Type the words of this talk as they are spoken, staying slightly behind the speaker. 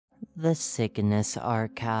The Cygnus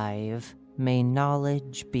Archive. May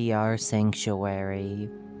knowledge be our sanctuary.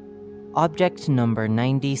 Object number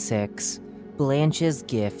 96. Blanche's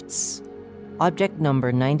Gifts. Object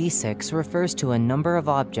number 96 refers to a number of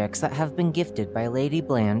objects that have been gifted by Lady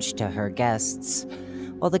Blanche to her guests.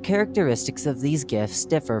 While the characteristics of these gifts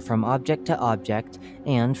differ from object to object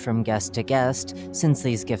and from guest to guest, since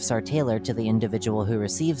these gifts are tailored to the individual who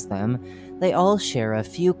receives them, they all share a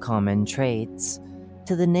few common traits.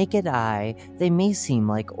 To the naked eye, they may seem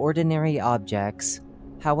like ordinary objects.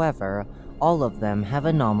 However, all of them have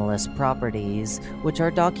anomalous properties, which are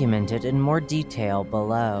documented in more detail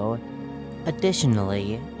below.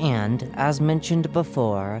 Additionally, and as mentioned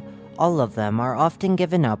before, all of them are often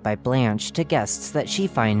given out by Blanche to guests that she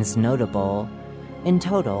finds notable. In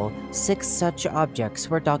total, 6 such objects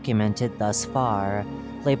were documented thus far,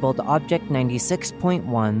 labeled Object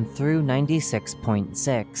 96.1 through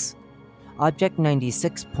 96.6. Object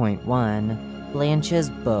 96.1, Blanche's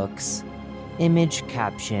Books. Image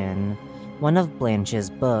caption: one of Blanche's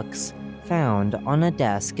books, found on a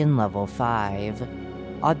desk in level 5.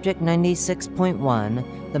 Object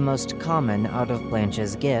 96.1, the most common out of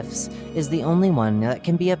Blanche's gifts, is the only one that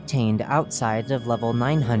can be obtained outside of level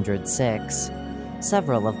 906.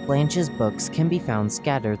 Several of Blanche's books can be found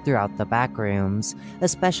scattered throughout the Backrooms,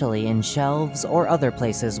 especially in shelves or other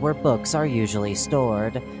places where books are usually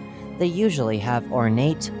stored. They usually have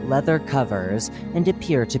ornate leather covers and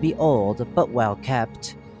appear to be old but well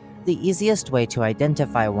kept. The easiest way to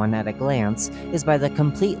identify one at a glance is by the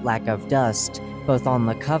complete lack of dust, both on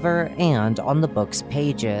the cover and on the book's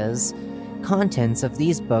pages. Contents of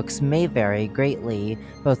these books may vary greatly,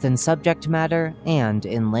 both in subject matter and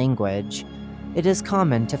in language. It is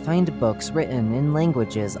common to find books written in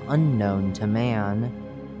languages unknown to man.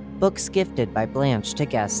 Books gifted by Blanche to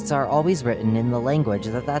guests are always written in the language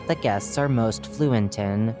that the guests are most fluent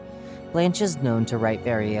in. Blanche is known to write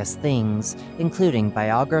various things, including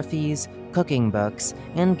biographies, cooking books,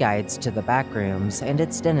 and guides to the Backrooms and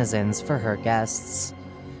its denizens for her guests.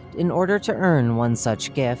 In order to earn one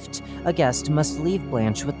such gift, a guest must leave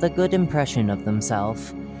Blanche with a good impression of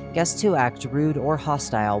themselves. Guests who act rude or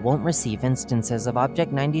hostile won't receive instances of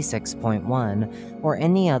Object 96.1, or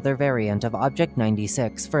any other variant of Object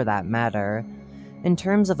 96 for that matter. In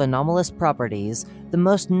terms of anomalous properties, the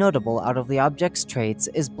most notable out of the object's traits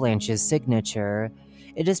is Blanche's signature.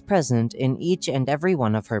 It is present in each and every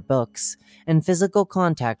one of her books, and physical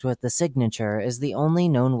contact with the signature is the only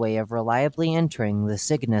known way of reliably entering the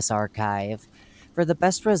Cygnus Archive. For the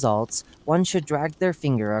best results, one should drag their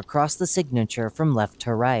finger across the signature from left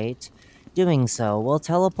to right. Doing so will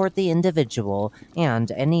teleport the individual,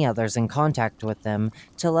 and any others in contact with them,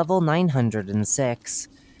 to level 906.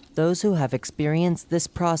 Those who have experienced this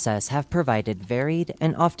process have provided varied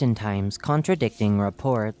and oftentimes contradicting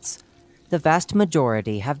reports. The vast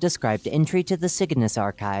majority have described entry to the Cygnus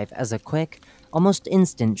Archive as a quick, almost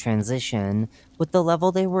instant transition, with the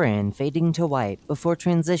level they were in fading to white before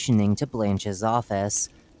transitioning to Blanche's office,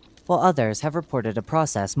 while others have reported a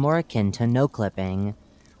process more akin to no-clipping.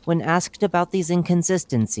 When asked about these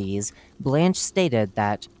inconsistencies, Blanche stated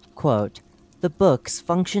that, quote, "The books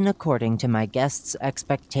function according to my guests'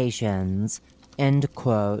 expectations," end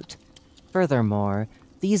quote. Furthermore,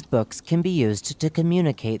 these books can be used to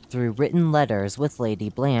communicate through written letters with Lady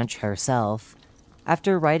Blanche herself.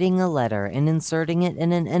 After writing a letter and inserting it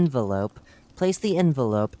in an envelope, place the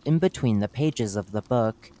envelope in between the pages of the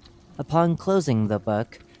book. Upon closing the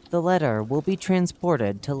book, the letter will be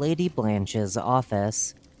transported to Lady Blanche's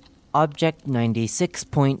office. Object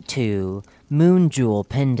 96.2, Moon Jewel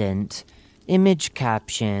Pendant. Image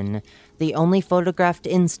caption: the only photographed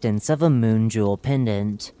instance of a moon jewel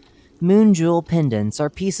pendant. Moon jewel pendants are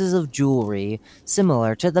pieces of jewelry,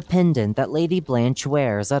 similar to the pendant that Lady Blanche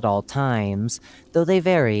wears at all times, though they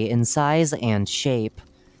vary in size and shape.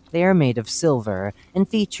 They are made of silver and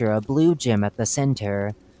feature a blue gem at the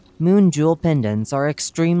center. Moon jewel pendants are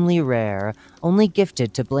extremely rare, only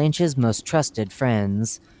gifted to Blanche's most trusted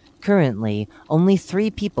friends. Currently, only 3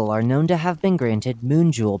 people are known to have been granted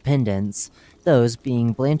moon jewel pendants, those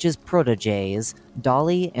being Blanche's protégés,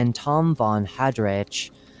 Dolly and Tom von Hadrich,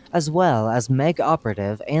 as well as Meg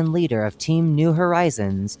operative and leader of Team New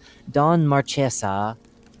Horizons, Don Marchesa.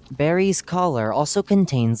 Barry's collar also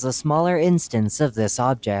contains a smaller instance of this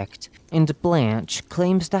object, and Blanche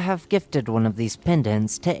claims to have gifted one of these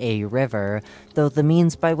pendants to A. River, though the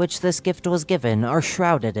means by which this gift was given are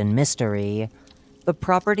shrouded in mystery. The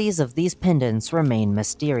properties of these pendants remain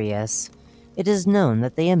mysterious. It is known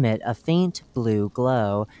that they emit a faint blue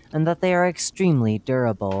glow, and that they are extremely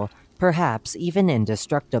durable, perhaps even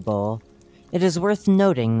indestructible. It is worth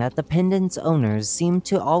noting that the pendant's owners seem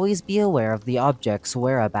to always be aware of the object's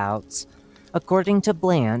whereabouts. According to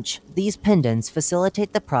Blanche, these pendants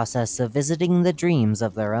facilitate the process of visiting the dreams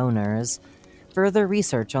of their owners. Further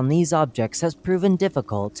research on these objects has proven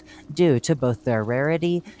difficult due to both their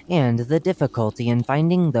rarity and the difficulty in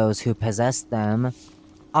finding those who possess them.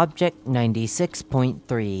 Object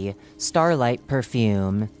 96.3 Starlight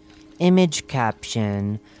Perfume. Image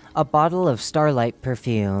caption: a bottle of Starlight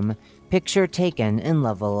perfume. Picture taken in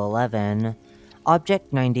level 11.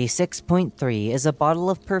 Object 96.3 is a bottle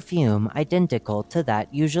of perfume identical to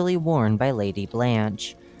that usually worn by Lady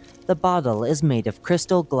Blanche. The bottle is made of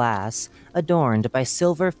crystal glass, adorned by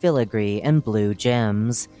silver filigree and blue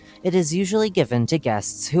gems. It is usually given to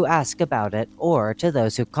guests who ask about it or to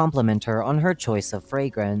those who compliment her on her choice of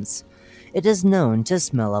fragrance. It is known to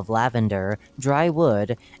smell of lavender, dry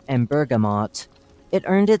wood, and bergamot. It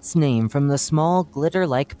earned its name from the small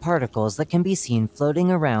glitter-like particles that can be seen floating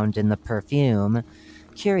around in the perfume.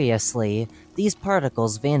 Curiously, these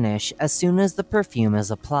particles vanish as soon as the perfume is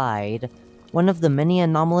applied, one of the many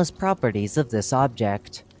anomalous properties of this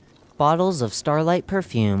object. Bottles of Starlight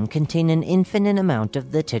perfume contain an infinite amount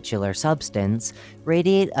of the titular substance,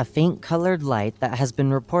 radiate a faint colored light that has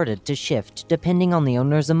been reported to shift depending on the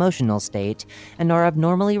owner's emotional state, and are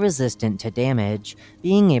abnormally resistant to damage,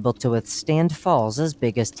 being able to withstand falls as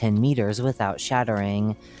big as 10 meters without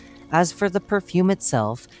shattering. As for the perfume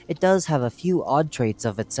itself, it does have a few odd traits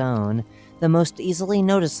of its own. The most easily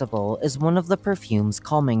noticeable is one of the perfume's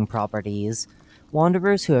calming properties.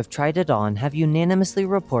 Wanderers who have tried it on have unanimously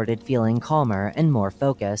reported feeling calmer and more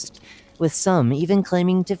focused, with some even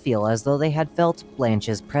claiming to feel as though they had felt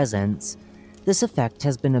Blanche's presence. This effect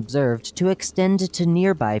has been observed to extend to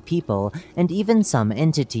nearby people and even some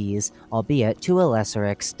entities, albeit to a lesser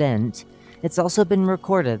extent. It's also been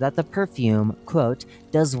recorded that the perfume, quote,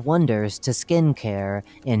 does wonders to skincare,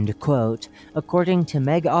 end quote, according to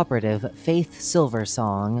Meg operative Faith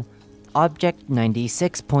Silversong. Object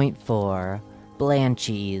 96.4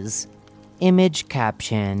 Blanchies. Image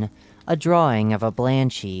caption: a drawing of a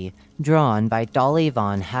Blanchie, drawn by Dolly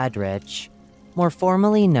von Hadrich. More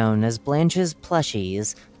formally known as Blanche's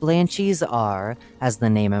plushies, Blanchies are, as the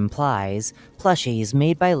name implies, plushies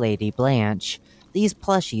made by Lady Blanche. These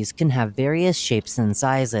plushies can have various shapes and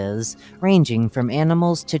sizes, ranging from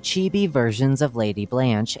animals to chibi versions of Lady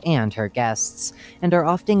Blanche and her guests, and are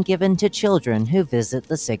often given to children who visit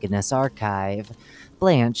the Cygnus archive.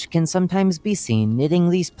 Blanche can sometimes be seen knitting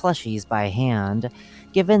these plushies by hand.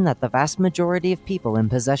 Given that the vast majority of people in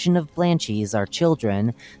possession of Blanchies are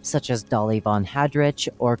children, such as Dolly von Hadrich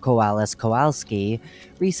or Koalis Kowalski,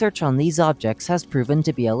 research on these objects has proven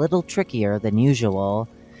to be a little trickier than usual.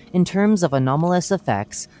 In terms of anomalous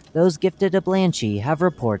effects, those gifted a Blanchie have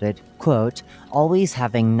reported, quote, always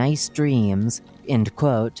having nice dreams, end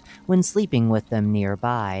quote, when sleeping with them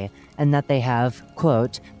nearby, and that they have,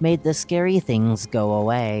 quote, made the scary things go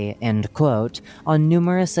away, end quote, on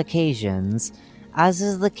numerous occasions. As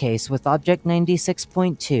is the case with Object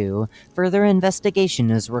 96.2, further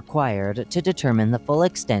investigation is required to determine the full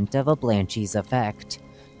extent of a Blanchie's effect.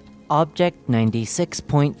 Object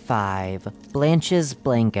 96.5 Blanche's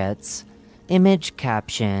Blankets. Image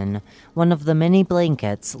caption: one of the many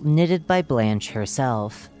blankets knitted by Blanche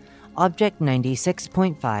herself. Object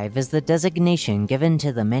 96.5 is the designation given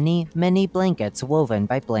to the many, many blankets woven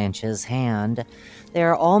by Blanche's hand. They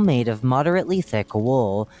are all made of moderately thick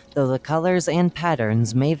wool, though the colors and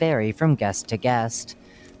patterns may vary from guest to guest.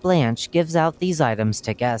 Blanche gives out these items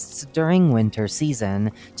to guests during winter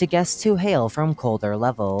season, to guests who hail from colder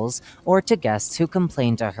levels, or to guests who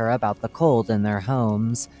complain to her about the cold in their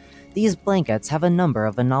homes. These blankets have a number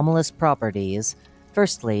of anomalous properties.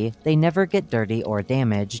 Firstly, they never get dirty or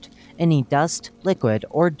damaged. Any dust, liquid,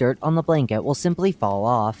 or dirt on the blanket will simply fall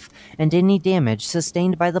off, and any damage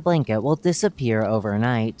sustained by the blanket will disappear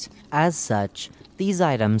overnight. As such, these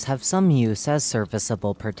items have some use as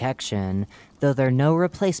serviceable protection, though they're no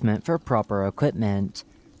replacement for proper equipment.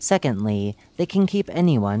 Secondly, they can keep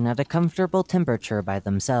anyone at a comfortable temperature by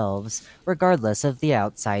themselves, regardless of the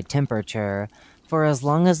outside temperature. For as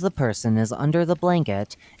long as the person is under the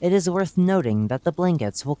blanket, it is worth noting that the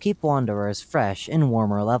blankets will keep wanderers fresh in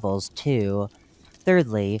warmer levels too.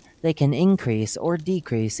 Thirdly, they can increase or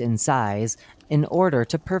decrease in size in order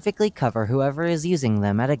to perfectly cover whoever is using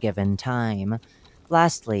them at a given time.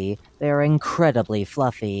 Lastly, they are incredibly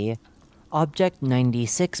fluffy. Object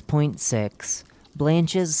 96.6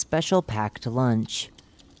 Blanche's Special Packed Lunch.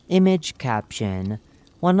 Image caption: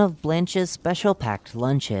 one of Blanche's special packed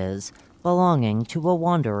lunches, belonging to a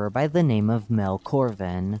wanderer by the name of Mel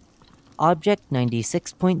Corvin. Object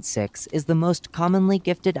 96.6 is the most commonly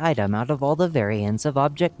gifted item out of all the variants of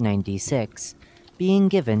Object 96, being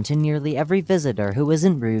given to nearly every visitor who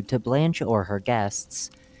isn't rude to Blanche or her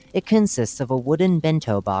guests. It consists of a wooden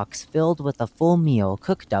bento box filled with a full meal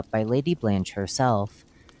cooked up by Lady Blanche herself.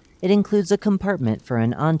 It includes a compartment for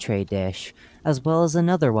an entree dish, as well as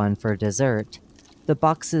another one for dessert. The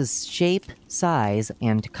box's shape, size,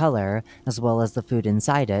 and color, as well as the food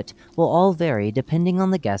inside it, will all vary depending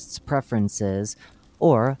on the guest's preferences,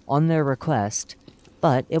 or on their request,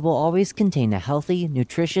 but it will always contain a healthy,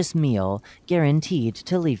 nutritious meal guaranteed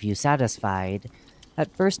to leave you satisfied.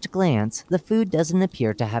 At first glance, the food doesn't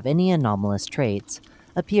appear to have any anomalous traits,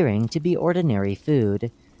 appearing to be ordinary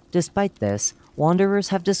food. Despite this, wanderers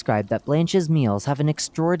have described that Blanche's meals have an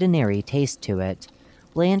extraordinary taste to it.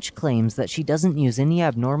 Blanche claims that she doesn't use any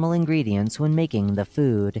abnormal ingredients when making the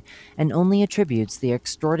food, and only attributes the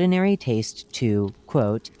extraordinary taste to,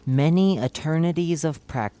 quote, many eternities of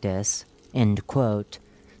practice, end quote.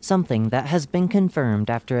 Something that has been confirmed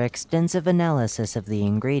after extensive analysis of the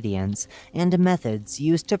ingredients and methods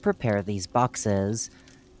used to prepare these boxes.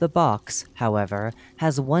 The box, however,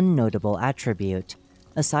 has one notable attribute.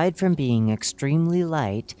 Aside from being extremely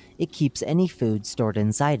light, it keeps any food stored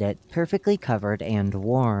inside it perfectly covered and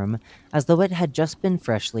warm, as though it had just been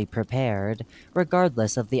freshly prepared,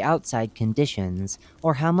 regardless of the outside conditions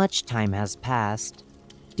or how much time has passed.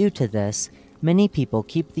 Due to this, many people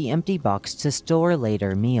keep the empty box to store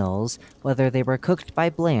later meals, whether they were cooked by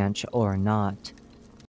Blanche or not.